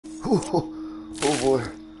Oh boy,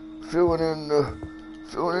 filling in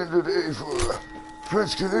today for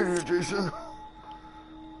French Canadian, Jason.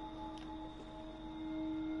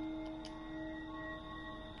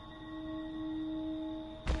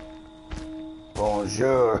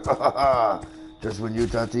 Bonjour. Just when you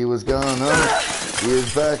thought he was gone, huh? He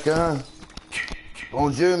is back, huh?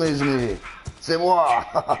 Bonjour, mes amis. C'est moi.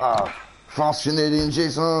 France Canadian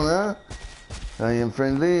Jason, huh? I am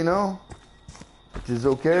friendly, no? Which is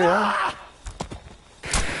okay, huh?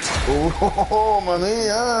 Oh, mommy,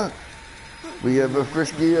 huh? We have a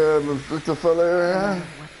frisky little fella, huh?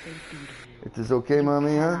 It is okay,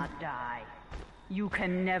 mommy, huh? You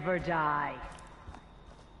can never die.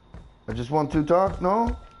 I just want to talk,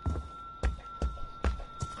 no?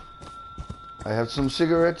 I have some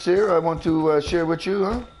cigarettes here I want to share with you,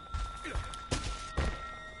 huh?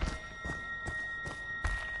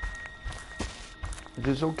 It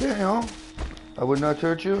is okay, huh? I would not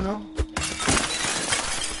hurt you, no?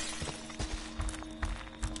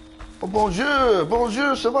 Oh, bonjour,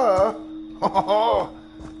 bonjour, ça va?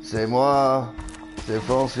 C'est moi, c'est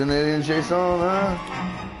France Canadian Jason, huh?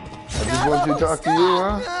 I just want to talk to you,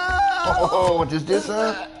 huh? Oh, what is this,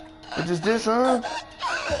 huh? What is this, huh?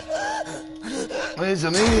 Mes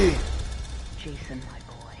amis. Jason, my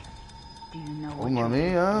boy, do you know Oh, what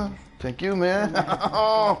mommy, huh? Thank you, man.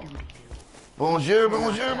 Bonjour,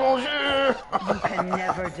 bonjour, bonjour. You can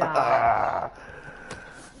never die.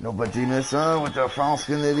 No pettiness, huh? With the France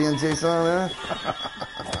Canadian Jason, huh?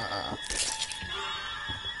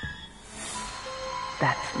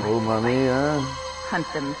 That's my Oh, mommy, huh? Hunt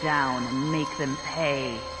them down and make them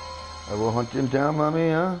pay. I will hunt them down,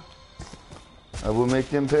 mommy, huh? I will make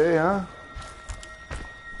them pay, huh?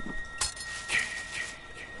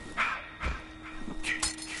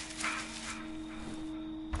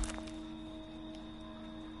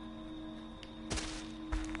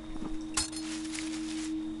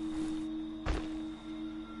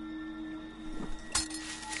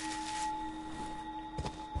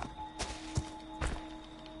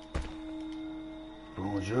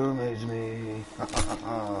 Bonjour, mes amis.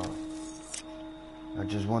 I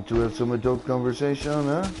just want to have some adult conversation,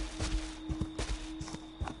 huh?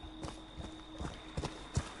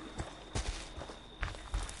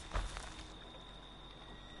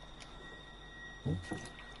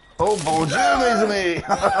 Oh, bonjour, mes amis.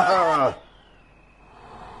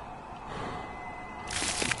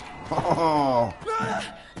 Oh,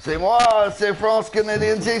 c'est moi, c'est France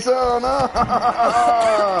Canadian Jason,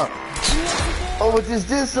 huh? Oh, what is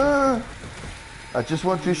this, huh? I just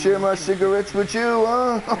want to share my cigarettes with you,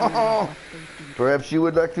 huh? Perhaps you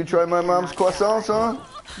would like to try my mom's croissants, huh?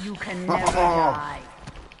 You can never die.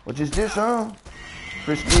 What is this, huh?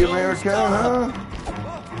 Frisky American, huh?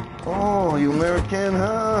 Oh, you American,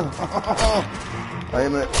 huh? I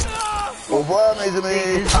am a... Au revoir, mes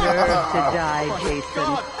They amis. deserve to die,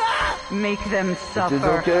 Jason. Make them suffer. It is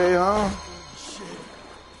okay, huh?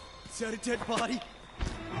 Is that a dead body?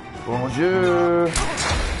 Bonjour.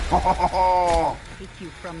 Take you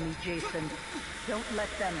from me, Jason. Don't let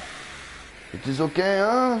them. It is okay,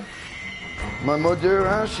 huh? My mother,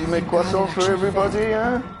 huh? She make croissants for everybody,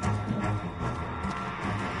 huh?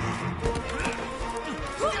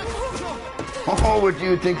 Oh, what do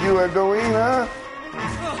you think you are going, huh?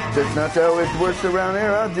 That's not how it works around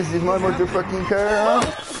here, huh? This is my motherfucking car,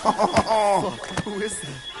 huh? Who is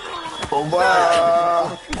that? Au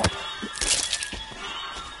revoir.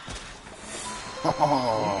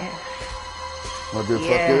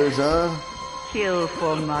 Motherfuckers, huh? Kill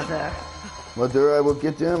for mother. Mother, I will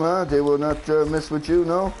get them, huh? They will not mess with you,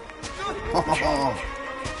 no?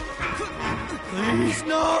 Please,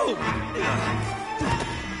 no!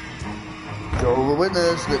 Jehovah's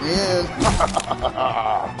Witness, let me in.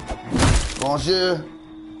 Bonjour.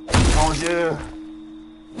 Bonjour.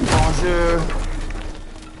 Bonjour.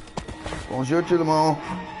 Bonjour tout le monde.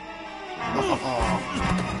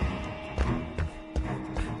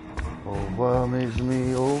 Au revoir, mes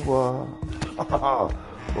amis, au revoir.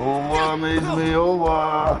 Au revoir, mes amis, au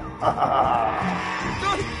revoir.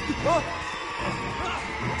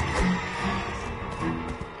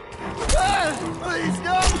 Please,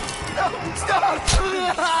 no! No! Stop! Au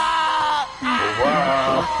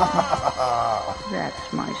revoir. That's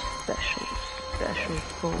my special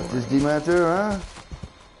boy. What is the matter, huh?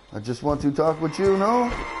 I just want to talk with you, no?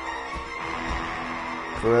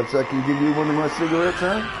 Perhaps I can give you one of my cigarettes,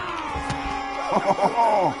 huh?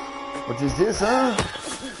 What is this, huh?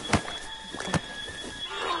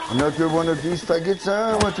 Another one of these faggots,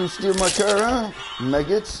 huh? Want to steal my car, huh?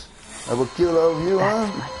 Maggots? I will kill all of you, That's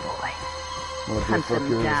huh? my boy. Hunt them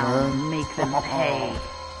Motherfuckers, down huh? and make them pay.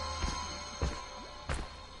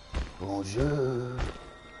 Bonjour.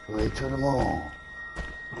 Oui, tout le monde.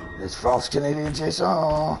 It's false Canadian Jason.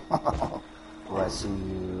 Oh, I see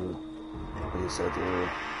you. Yes, I do.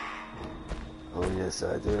 Oh, yes,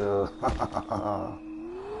 I do.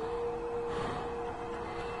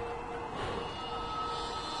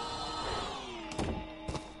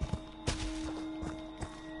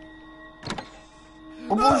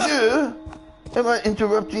 Oh, bonjour. Am I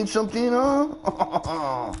interrupting something,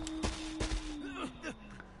 huh?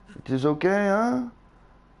 It is okay, huh?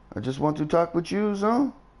 I just want to talk with you,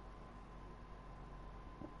 huh?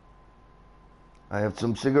 I have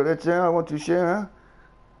some cigarettes there I want to share, huh?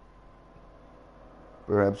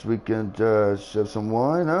 Perhaps we can have some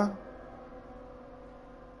wine, huh?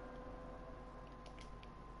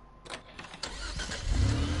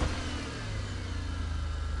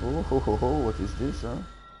 Oh, ho, ho, ho, what is this, huh?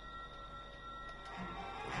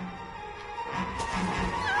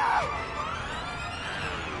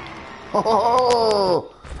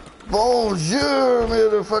 Oh, bonjour,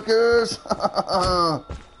 motherfuckers!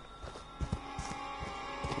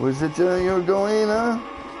 Where's it you're going, huh?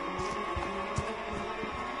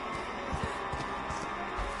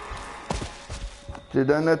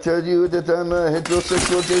 Did I not tell you that I'm a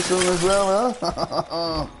heterosexual Jason as well,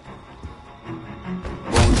 huh?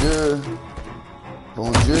 Bonjour.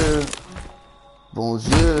 Bonjour.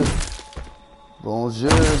 Bonjour.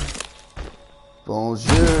 Bonjour.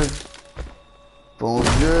 Bonjour.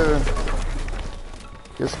 Bonjour.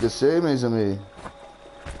 Qu'est-ce que c'est, mes amis?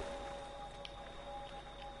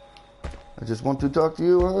 I just want to talk to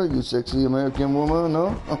you, huh? You sexy American woman,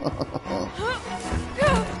 no?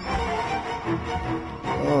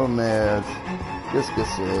 Oh, merde. Qu'est-ce que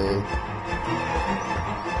c'est?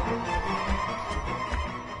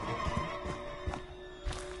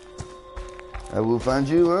 I will find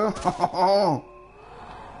you, huh?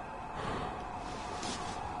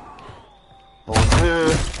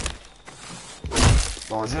 Bonjour.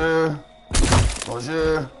 Bonjour.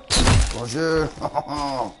 Bonjour. Bonjour.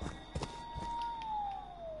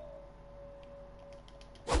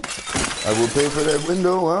 I will pay for that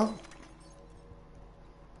window, huh?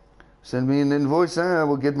 Send me an invoice, huh? I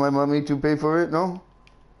will get my mommy to pay for it, no?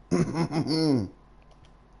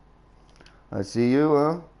 I see you,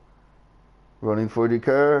 huh? Running for the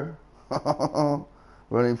car.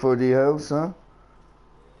 Running for the house, huh?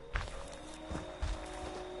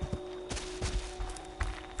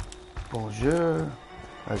 Bonjour.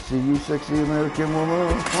 I see you, sexy American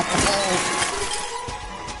woman.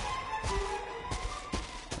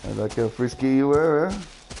 I like how frisky you are, huh?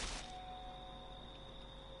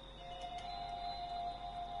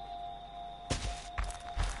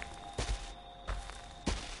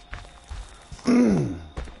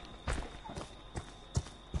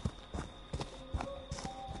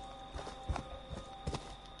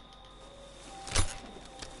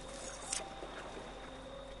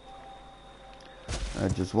 I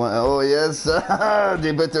just want, oh yes,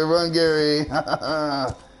 they better run, Gary.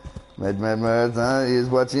 Mad, huh? He's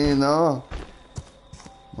watching, no?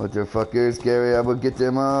 Motherfuckers, Gary, I will get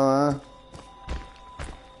them all, huh?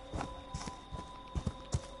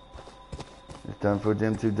 It's time for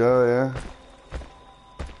them to die, yeah?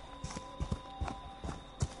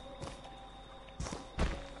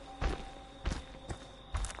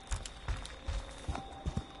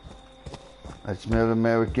 I smell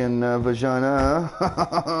American vagina,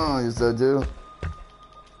 huh? Yes, I do.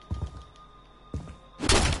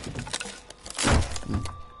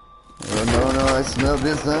 Oh, no, I smell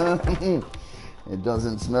this, huh? It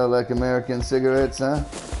doesn't smell like American cigarettes, huh?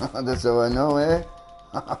 That's how I know, eh?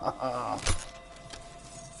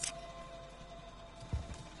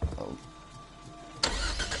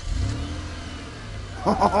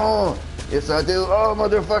 Oh. Yes, I do. Oh,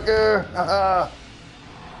 motherfucker!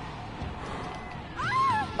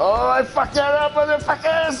 Oh, I fucked that up,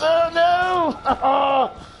 motherfuckers! Oh, no!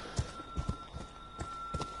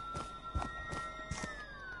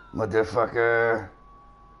 Motherfucker.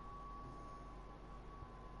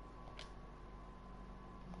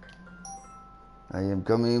 I am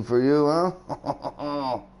coming for you, huh?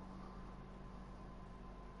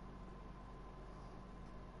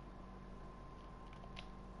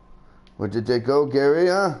 Where did they go, Gary,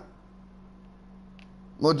 huh?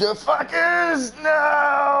 Motherfuckers!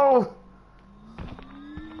 No!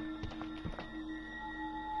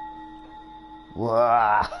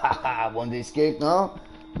 Wow! One escape now?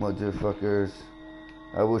 Motherfuckers.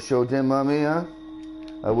 I will show them, mommy, huh?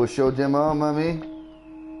 I will show them all, mommy.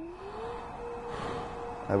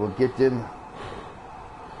 I will get them.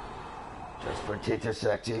 Just for Tita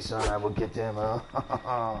Sack, Jason, I will get them, huh?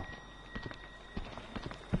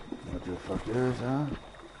 Motherfuckers, huh?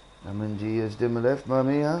 How many years them left,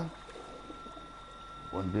 mommy, huh?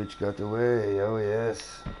 One bitch got away, oh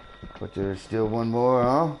yes. But there's still one more,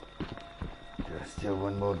 huh? There's still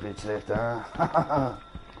one more bitch left, huh?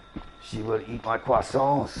 She will eat my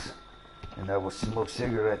croissants. And I will smoke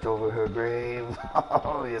cigarette over her grave.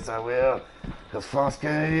 Oh, yes I will. Because France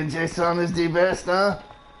Canadian Jason is the best, huh?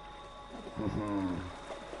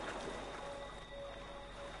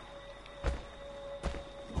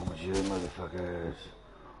 Bonjour, motherfuckers.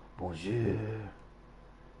 Bonjour.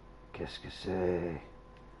 Qu'est-ce que c'est?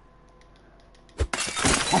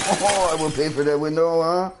 Oh, I will pay for that window,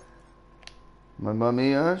 huh? My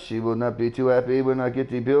mommy, huh? She will not be too happy when I get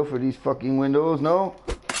the bill for these fucking windows, no?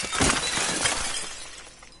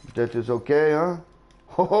 That is okay, huh?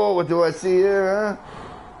 Oh, what do I see here, huh?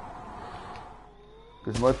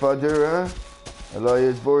 Because my father, huh?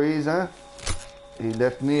 Elias Voorhees, huh? He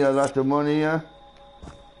left me a lot of money, huh?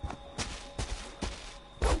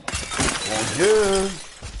 Bonjour.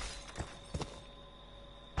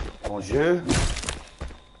 Bonjour.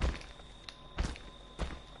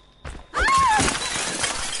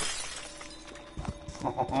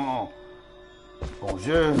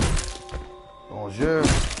 Bonjour. Bonjour.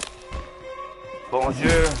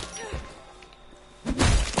 Bonjour.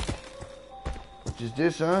 What is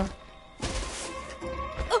this, huh?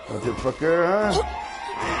 Motherfucker, huh?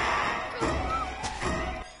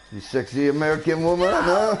 You sexy American woman,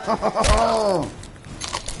 huh?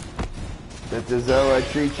 That is how I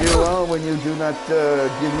treat you, huh? When you do not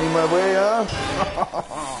give me my way, huh?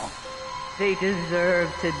 They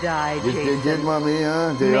deserve to die, Yes, Jason. they did, mommy,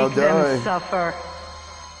 huh? They all Make them died. suffer.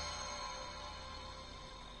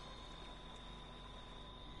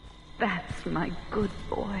 That's my good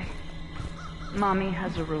boy. Mommy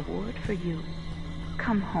has a reward for you.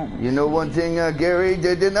 Come home. You know one thing, Gary?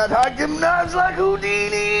 They did not hide them knives like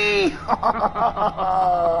Houdini!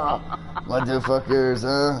 Motherfuckers,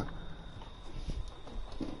 huh?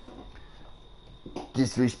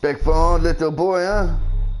 Disrespectful little boy, huh?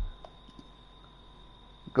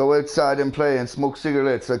 Go outside and play and smoke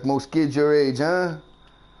cigarettes like most kids your age, huh?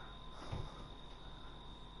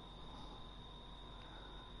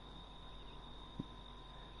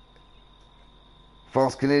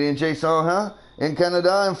 France Canadian Jason, huh? In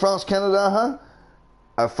Canada, in France, Canada, huh?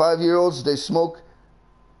 Our 5-year-olds, they smoke.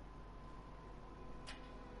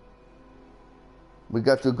 We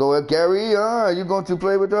got to go out. Gary, huh? Are you going to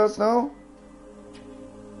play with us now?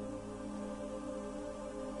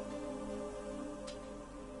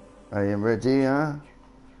 I am ready, huh?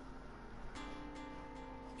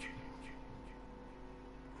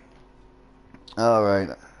 All right.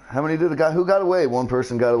 How many did the guy? Who got away? One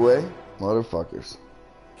person got away. Motherfuckers.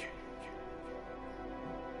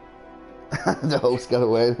 The host got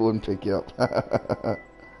away. They wouldn't pick you up.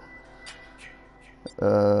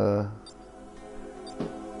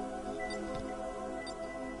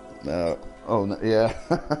 Oh, no, yeah.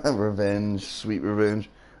 Revenge. Sweet revenge.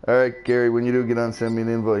 All right, Gary, when you do get on, send me an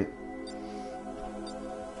invite.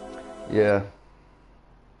 Yeah.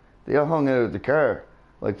 They all hung out at the car.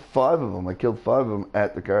 Like 5 of them. I killed 5 of them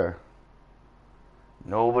at the car.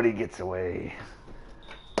 Nobody gets away.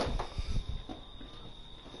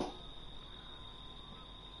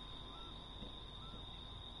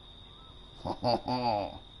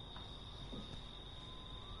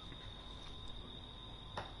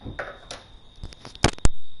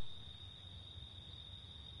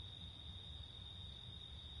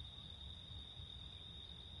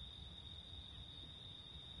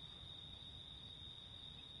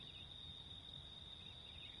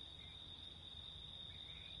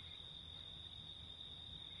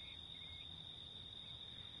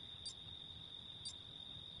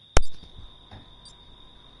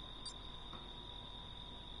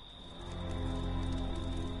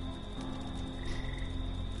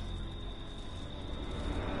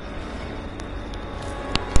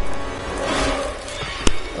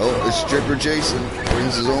 Oh, it's stripper Jason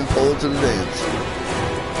brings his own pole to the dance.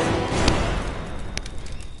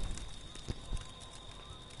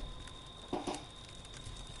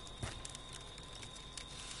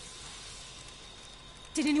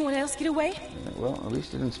 Did anyone else get away? Well, at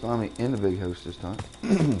least it didn't spawn me in the big house this time.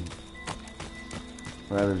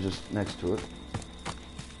 Rather just next to it.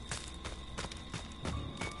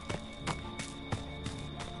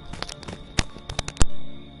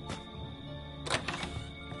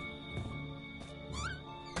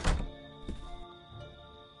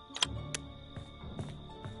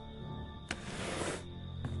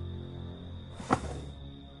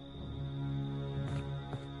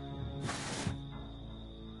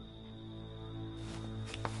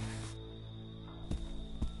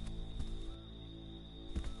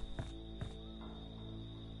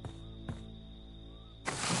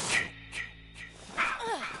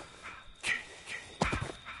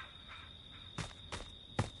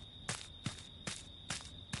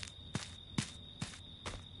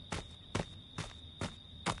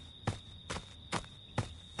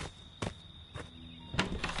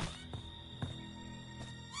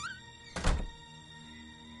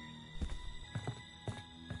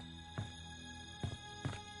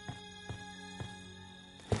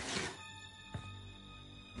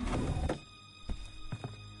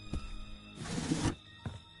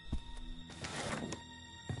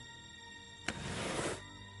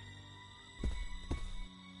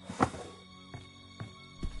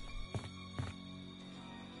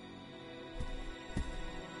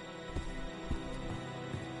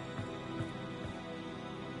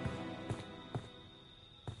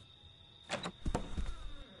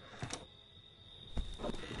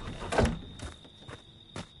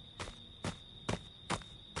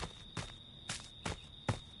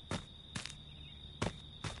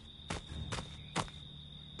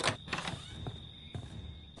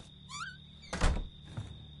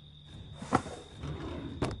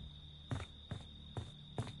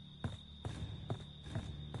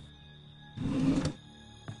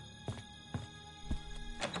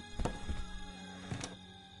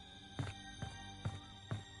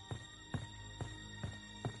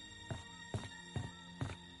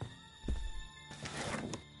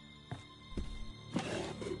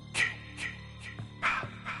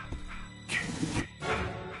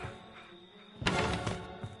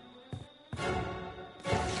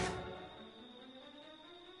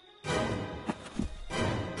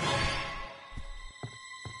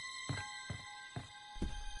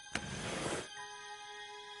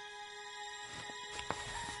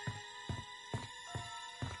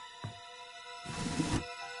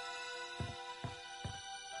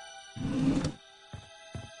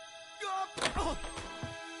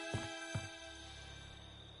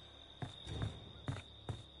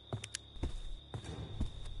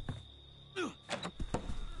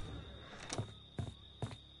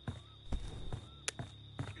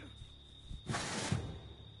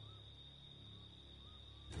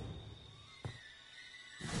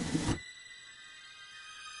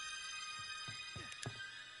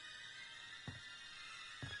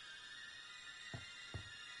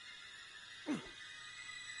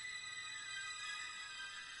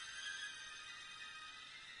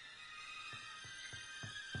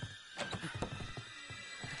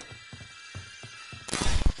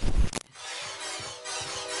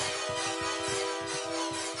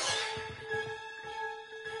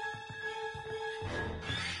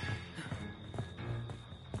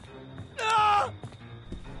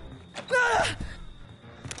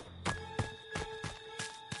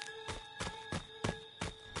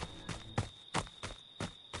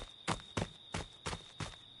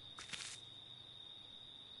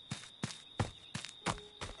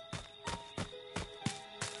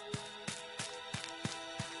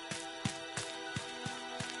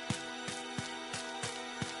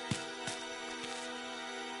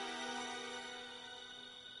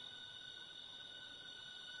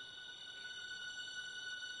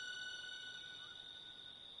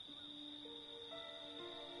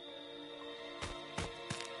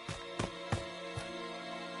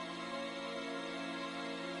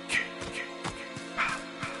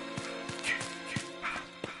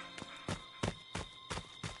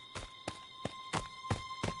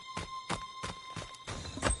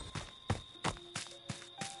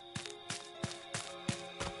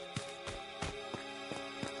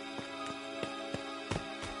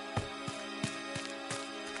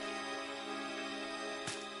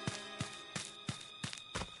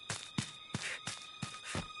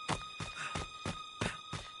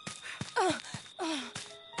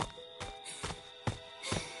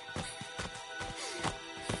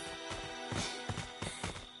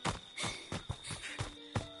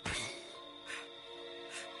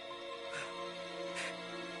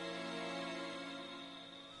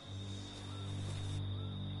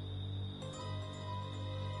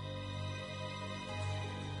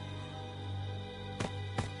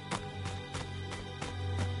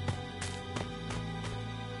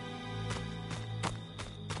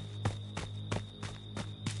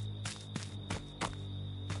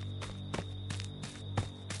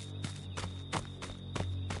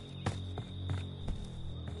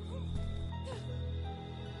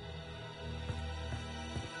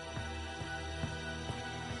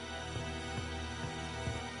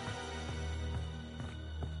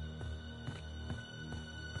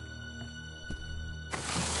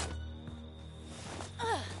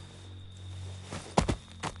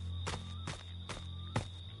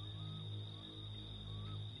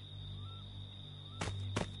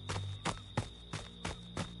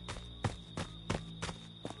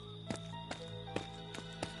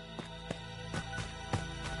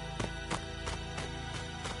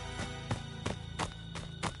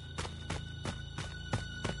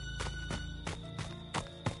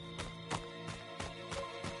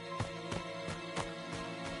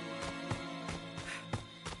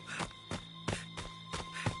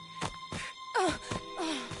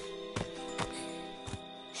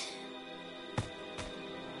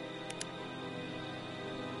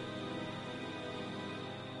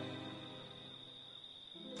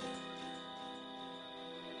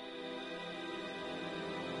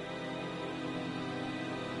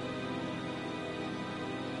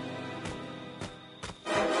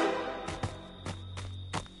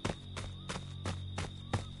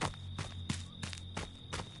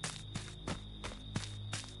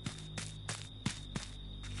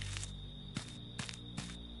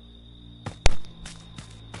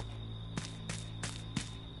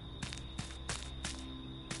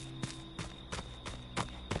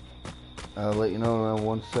 I'll let you know in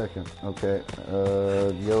 1 second. Okay,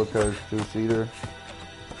 the yellow car is 2-seater.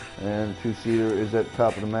 And 2-seater is at the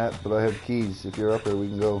top of the map, but I have keys. If you're up there, we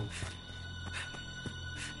can go.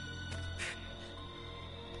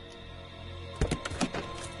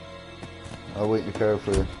 I'll wait in the car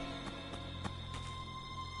for you.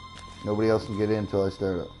 Nobody else can get in until I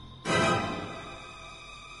start up.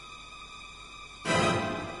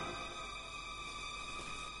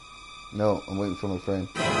 No, I'm waiting for my friend.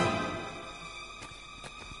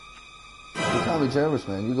 You call me Jarvis,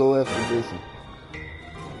 man. You go after Jason.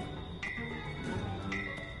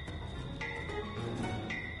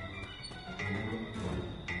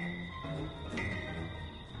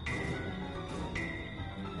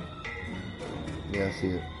 Yeah, I see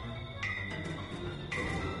it.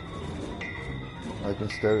 I can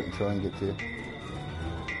start it and try and get to you.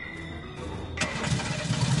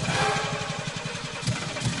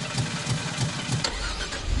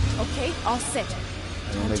 Okay, all set.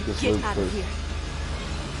 I'm gonna make this Get loop out of first. here.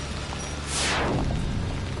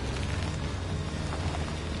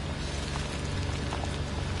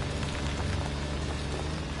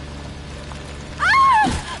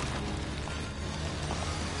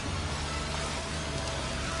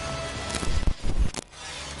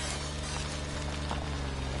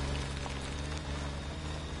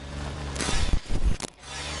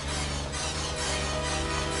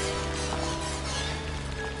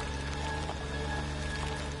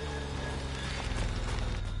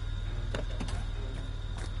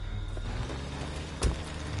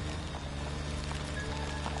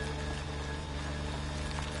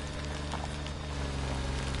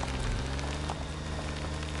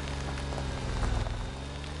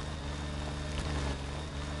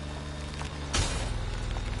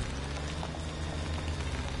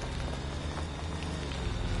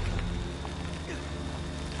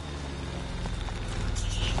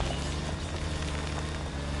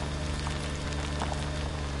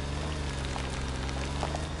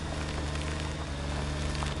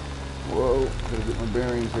 Whoa, gotta get my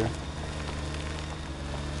bearings here.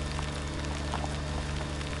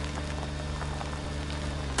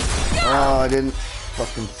 Oh, I didn't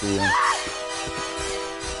fucking see him.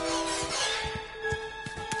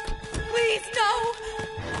 Please, no!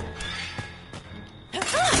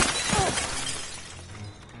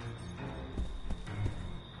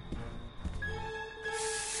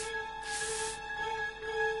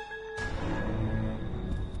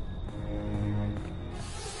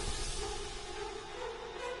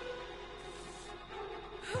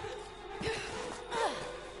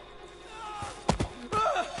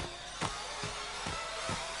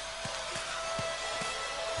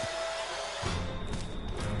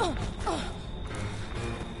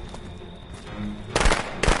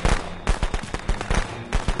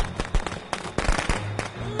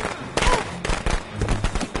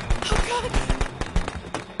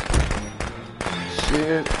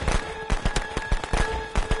 Shit.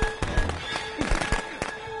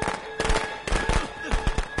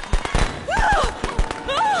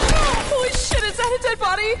 Holy shit, is that a dead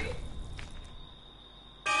body?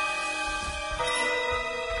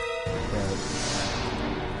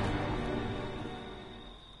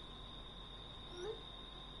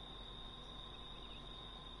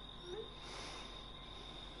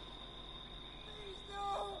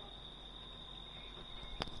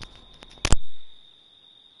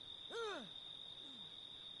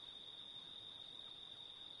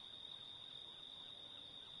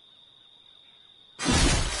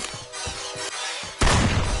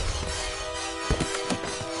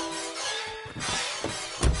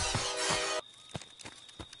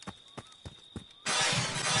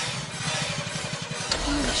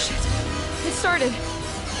 Holy shit. It started.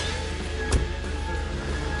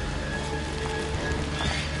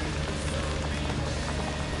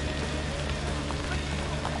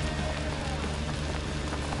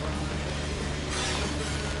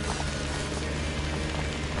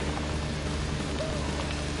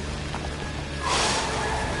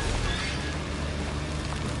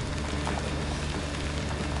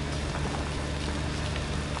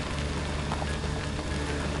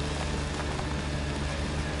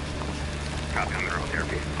 Copy on the road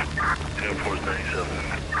therapy. 10-4-97.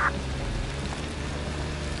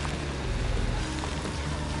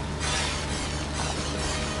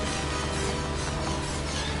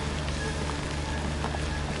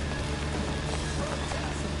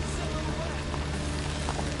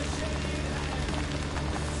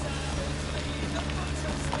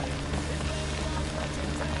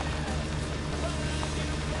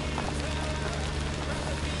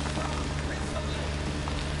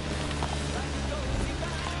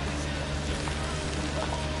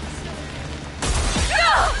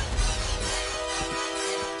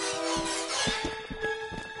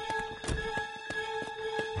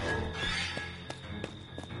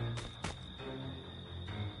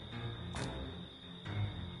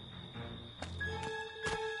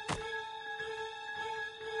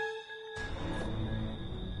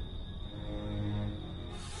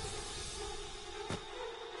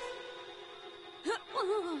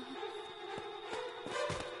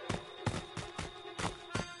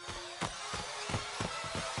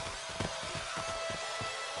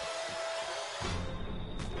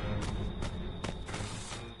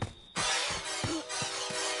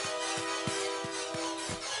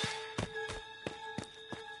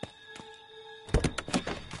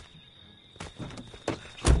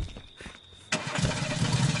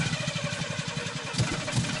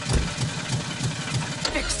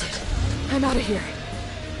 I'm out of here.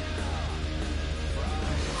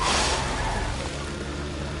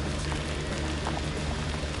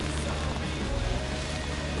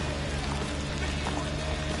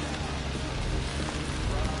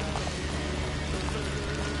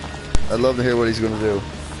 I'd love to hear what he's gonna do.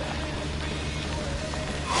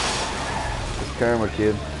 It's karma,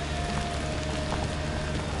 kid.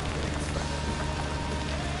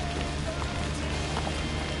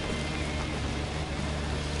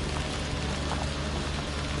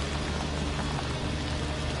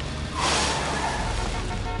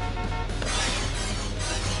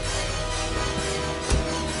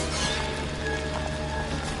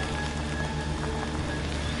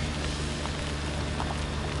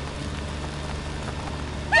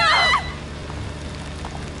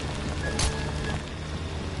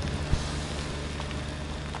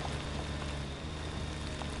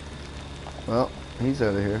 Well, he's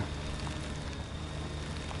out of here.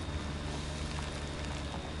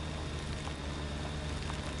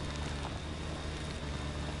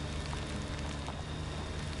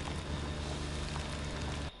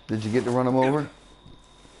 Did you get to run him over?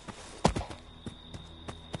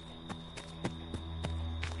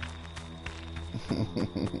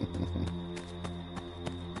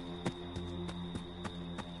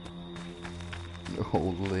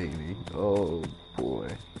 Old lady. Oh boy.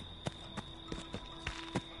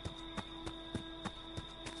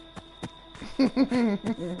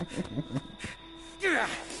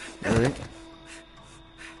 Really?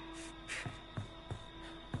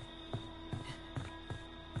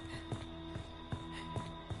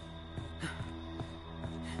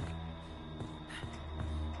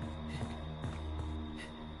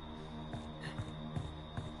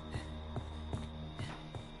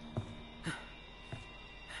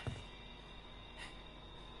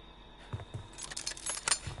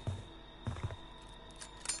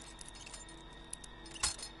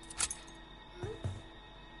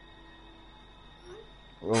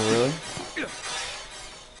 Oh, really?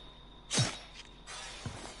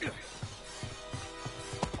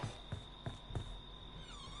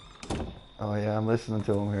 Oh, yeah, I'm listening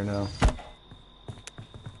to him here now.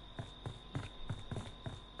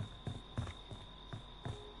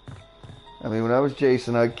 I mean, when I was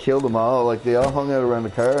Jason, I killed them all. Like, they all hung out around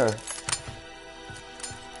the car.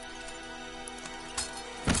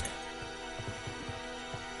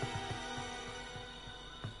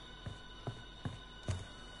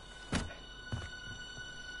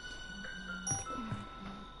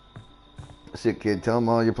 That's it, kid. Tell them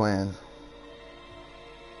all your plans.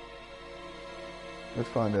 Let's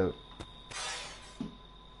find out.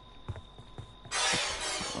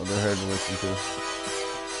 Oh, they're hard to listen to.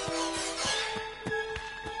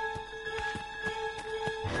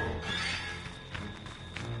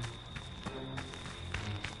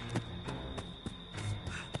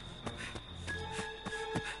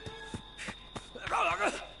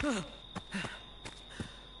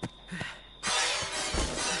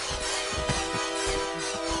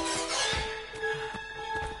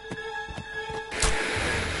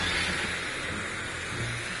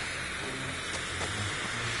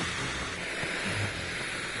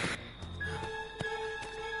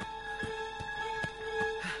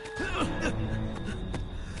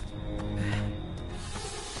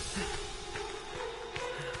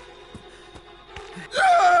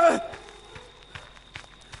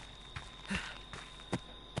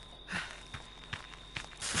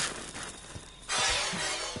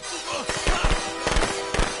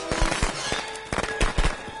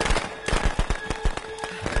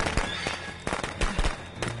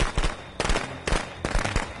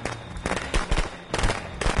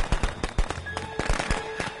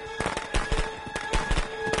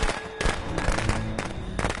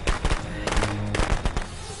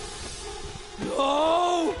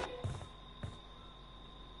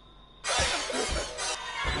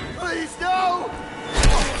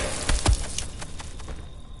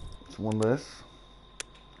 One less.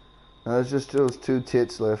 Now there's just those two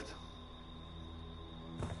tits left.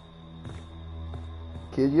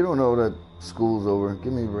 Kid, you don't know that school's over.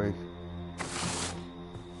 Give me a break.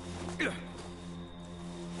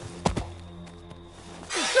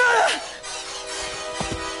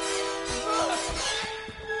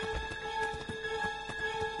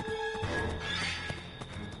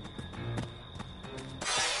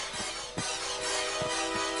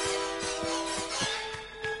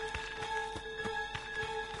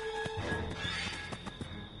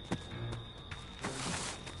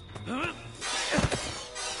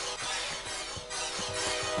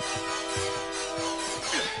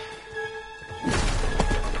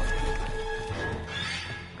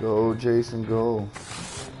 Go, Jason, go.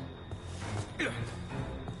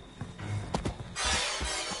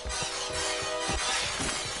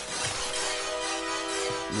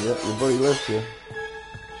 Yeah, your buddy left you.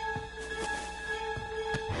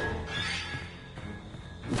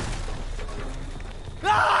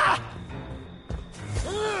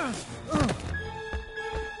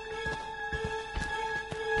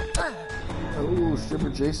 Oh, stripper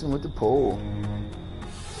Jason with the pole.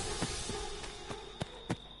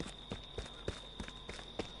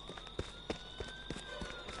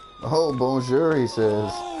 Oh, bonjour, he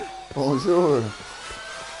says. Bonjour.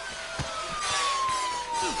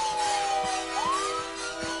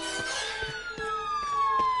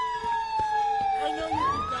 I know you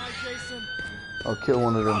can die, Jason. I'll kill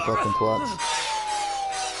one of them fucking twats.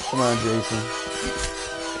 Come on, Jason.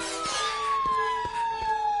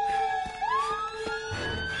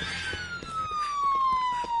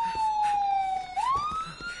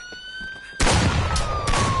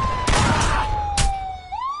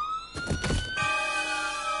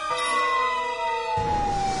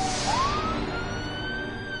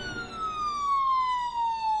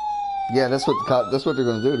 Yeah, that's what they're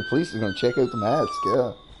gonna do. The police are gonna check out the mask.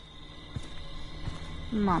 Yeah.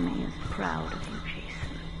 Mommy is proud of you,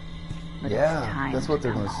 Jason. But Yeah, it's time that's what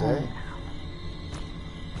they're to gonna come say.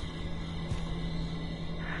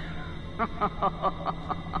 home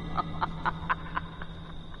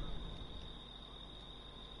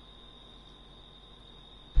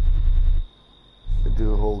They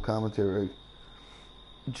do a whole commentary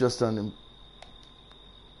just on him.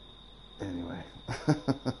 Anyway.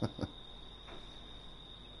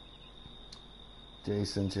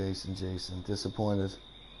 Jason, disappointed.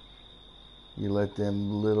 You let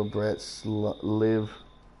them little brats live.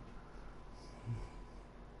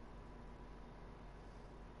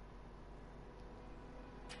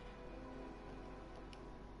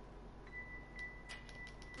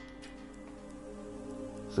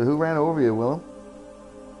 So who ran over you, Willem?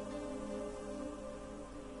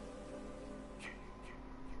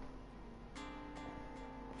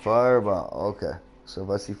 Fireball. Okay. So if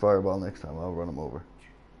I see Fireball next time, I'll run him over.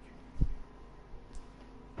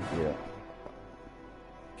 Yeah.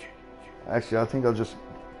 Actually, I think I'll just...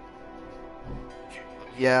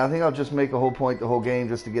 Yeah, I think I'll just make a whole point the whole game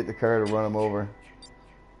just to get the car to run him over.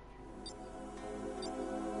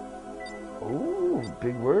 Ooh,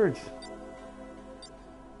 big words.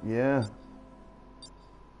 Yeah.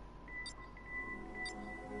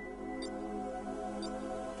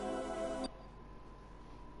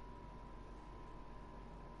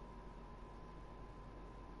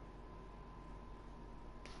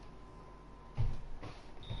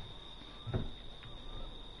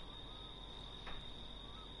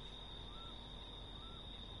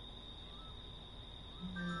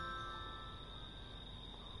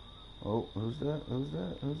 Oh, who's that? Who's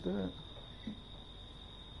that? Who's that?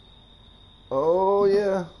 Oh,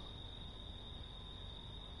 yeah.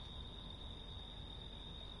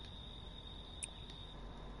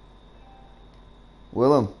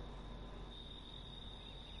 Willem.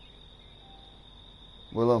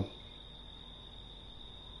 Willem.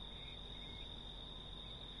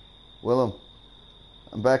 Willem.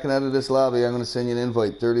 I'm backing out of this lobby. I'm going to send you an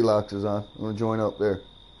invite. 30 locks is on. I'm going to join up there.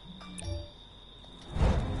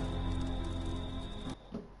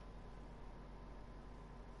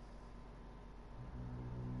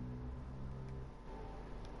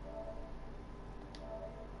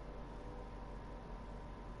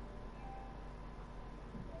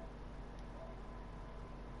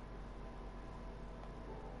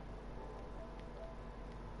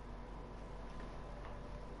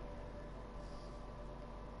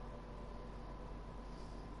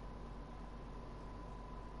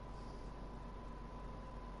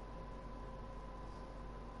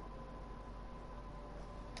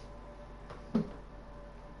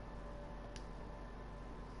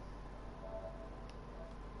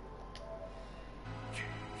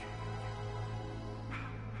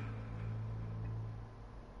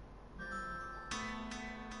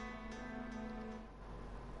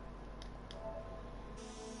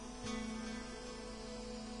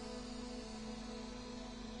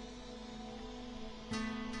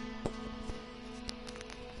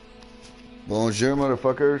 Bonjour,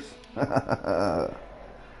 motherfuckers.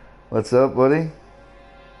 What's up, buddy?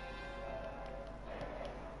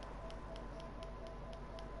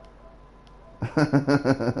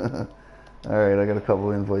 Alright, I got a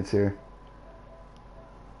couple invites here.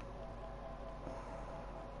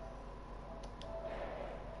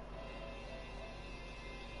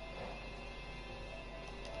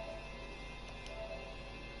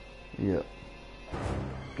 Yep.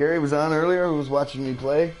 Gary was on earlier, who was watching me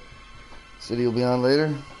play. Said he'll be on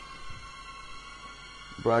later.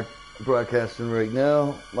 Broadcasting right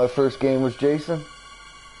now. My first game was Jason.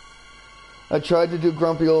 I tried to do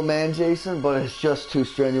Grumpy Old Man Jason, but it's just too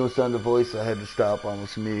strenuous on the voice. I had to stop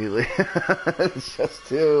almost immediately. It's just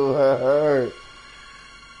too hard.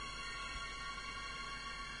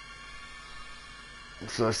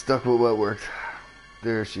 So I stuck with what worked.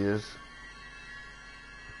 There she is.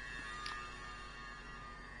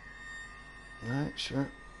 Alright, sure.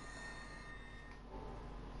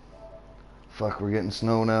 Fuck, we're getting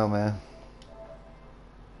snow now, man.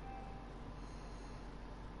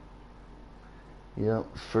 Yep,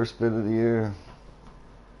 first bit of the year.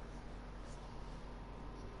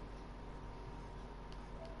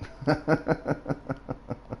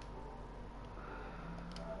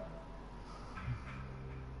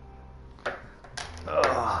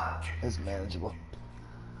 Oh, it's manageable.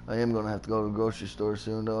 I am gonna have to go to the grocery store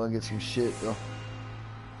soon, though. I'll get some shit, though,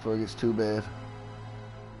 before it gets too bad.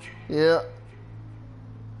 Yeah.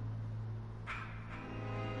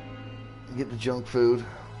 Get the junk food.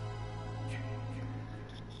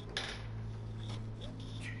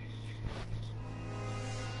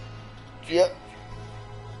 Yep.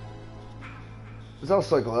 It's all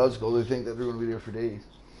psychological. They think that they're going to be there for days.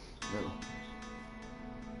 No.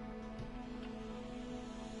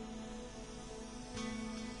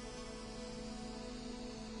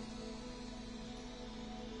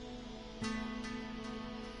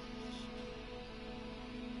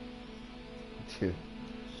 Dude.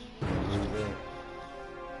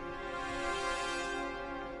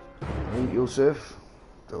 Hey, Yosef.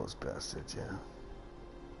 Those bastards, yeah.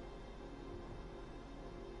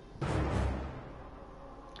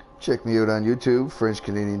 Check me out on YouTube, French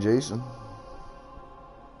Canadian Jason.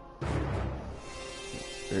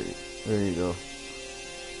 There you go.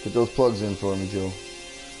 Get those plugs in for me, Joe.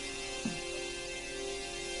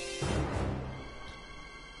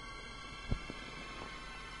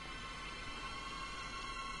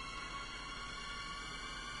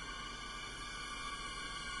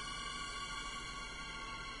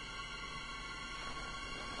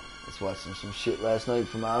 I was watching some shit last night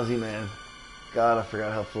from Ozzy, man. God, I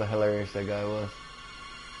forgot how hilarious that guy was.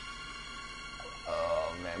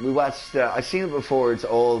 Oh, man. We watched, I've seen it before, it's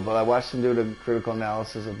old, but I watched him do the critical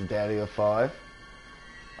analysis of the Daddy of Five.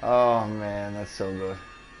 Oh, man, that's so good.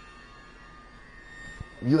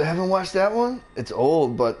 You haven't watched that one? It's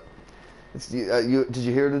old, but it's did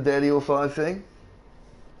you hear the Daddy of Five thing?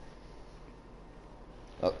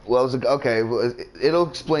 Well, it was, okay, well, it'll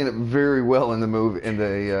explain it very well in the movie, in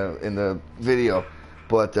the video.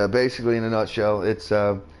 But basically, in a nutshell, it's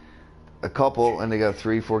a couple, and they got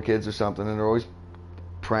 3-4 kids or something, and they're always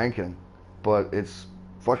pranking. But it's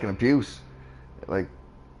fucking abuse. Like,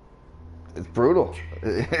 it's brutal,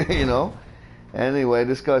 you know? Anyway,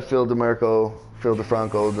 this guy, Phil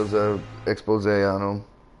DeFranco, does a expose on him.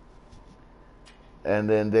 And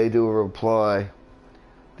then they do a reply.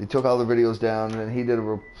 They took all the videos down, and he did a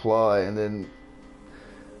reply, and then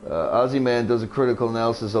Ozzy Man does a critical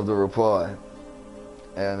analysis of the reply.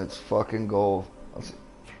 And it's fucking gold.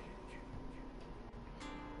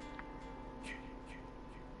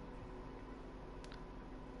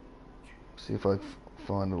 See if I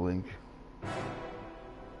find the link.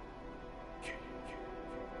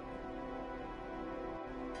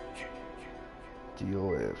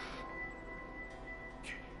 DOF.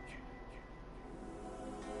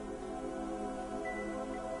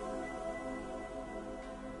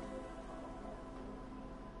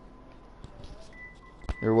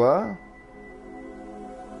 You're what?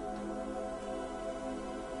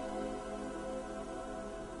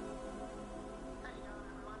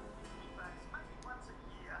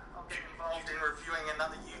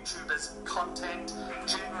 Another YouTuber's content.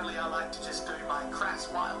 Generally, I like to just do my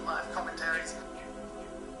crass wildlife commentaries.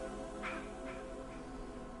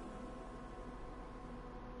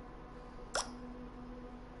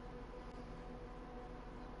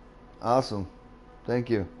 Awesome. Thank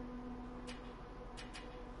you.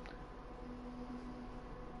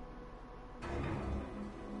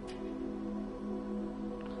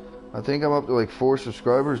 I think I'm up to like 4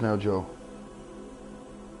 subscribers now, Joe.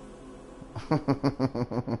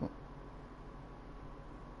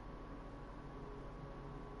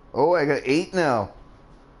 Oh, I got 8 now.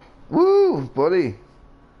 Woo, buddy.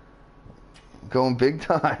 Going big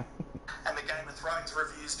time. And the Game of Thrones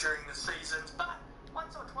reviews during the seasons, but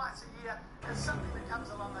once or twice a year, there's something that comes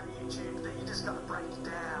along on YouTube that you just got to break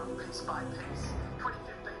down piece by piece.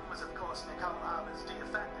 2015 was, of course, Nicole Harbour's Dear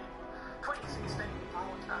Fat People. 2016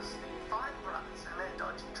 brought us the Five Brothers and their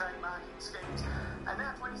dodgy trademarking schemes. And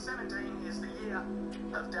now 2017 is the year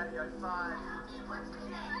of Daddy-O 5.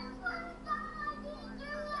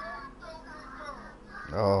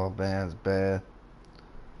 Oh, man, it's bad.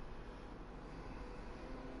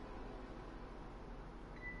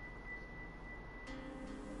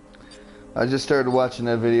 I just started watching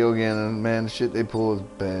that video again, and man, the shit they pull is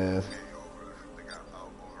bad.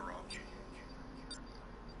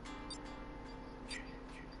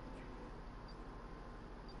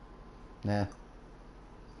 Nah.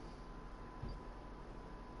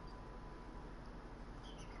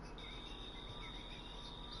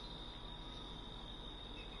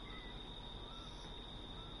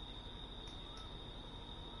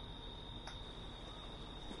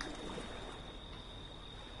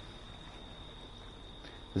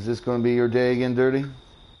 Is this going to be your day again, Dirty?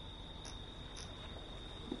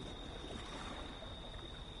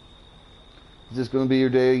 Is this going to be your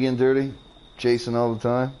day again, Dirty? Chasing all the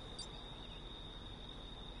time?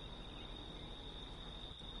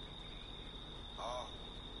 Oh,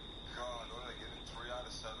 God, what did I get? 3 out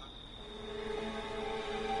of 7?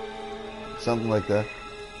 Something like that.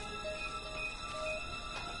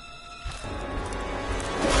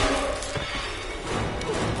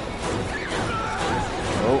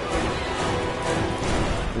 Oh.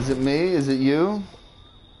 Is it me? Is it you?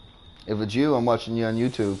 If it's you, I'm watching you on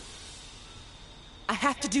YouTube. I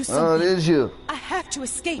have to do something. Oh, it is you. I have to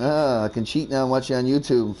escape. Ah, I can cheat now and watch you on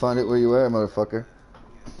YouTube and find out where you are, motherfucker.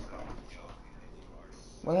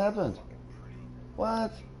 What happened?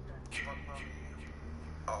 What?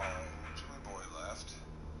 Oh, Jimmy Boy left.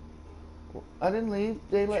 I didn't leave.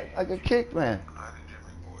 I got kicked, man. How did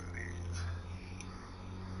Jimmy Boy leave?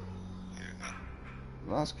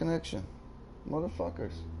 Lost connection.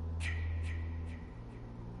 Motherfuckers.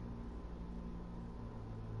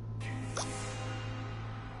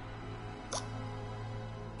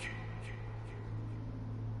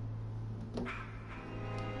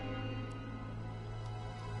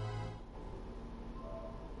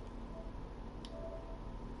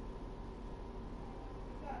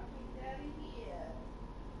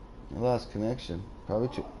 I lost connection. Probably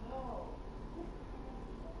too.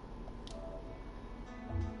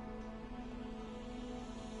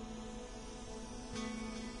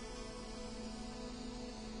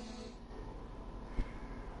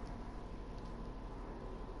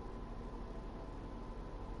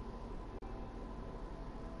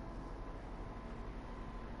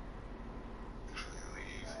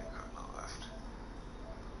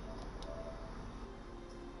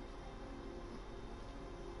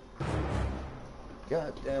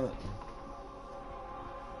 God damn it.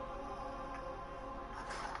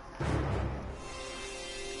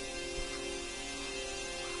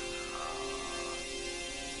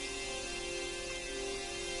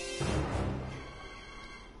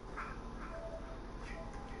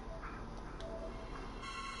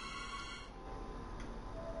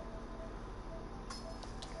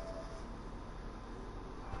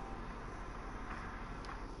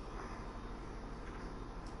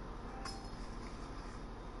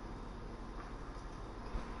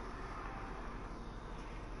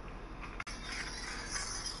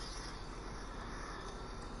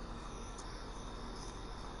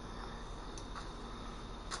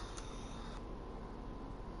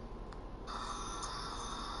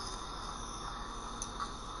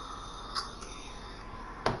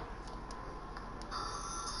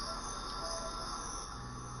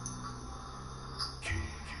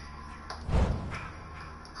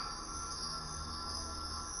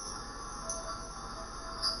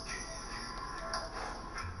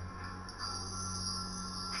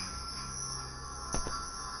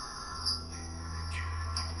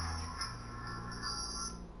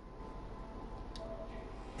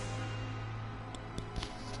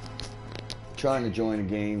 Trying to join a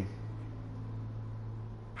game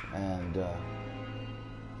and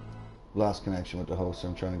lost connection with the host. So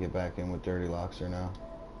I'm trying to get back in with Dirty Loxer now.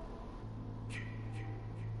 It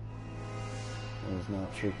was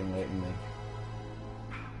not freaking letting me.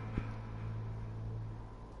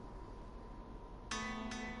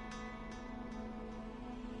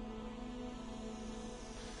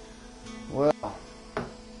 Well,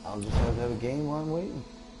 I'll just have to have a game while I'm waiting.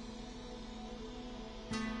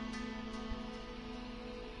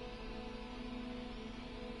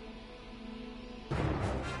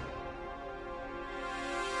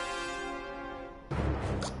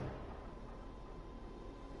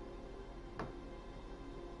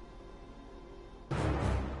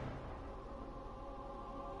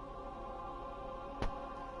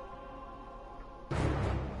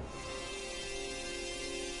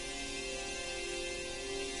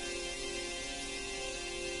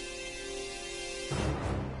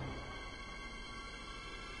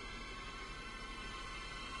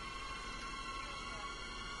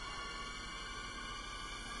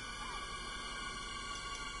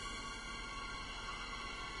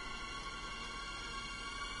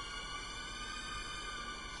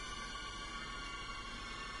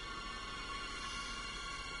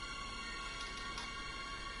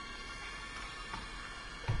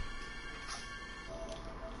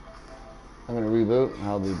 I'm going to reboot, and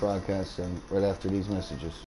I'll be broadcasting right after these messages.